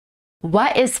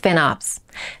What is FinOps?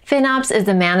 FinOps is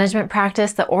a management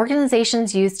practice that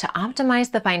organizations use to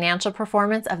optimize the financial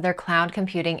performance of their cloud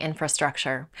computing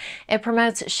infrastructure. It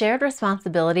promotes shared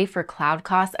responsibility for cloud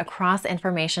costs across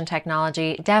information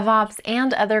technology, DevOps,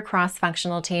 and other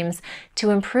cross-functional teams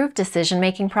to improve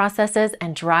decision-making processes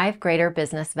and drive greater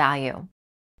business value.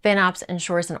 FinOps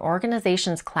ensures an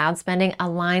organization's cloud spending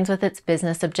aligns with its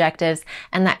business objectives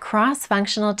and that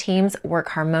cross-functional teams work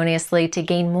harmoniously to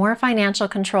gain more financial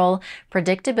control,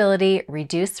 predictability,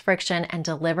 reduce friction, and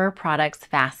deliver products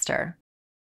faster.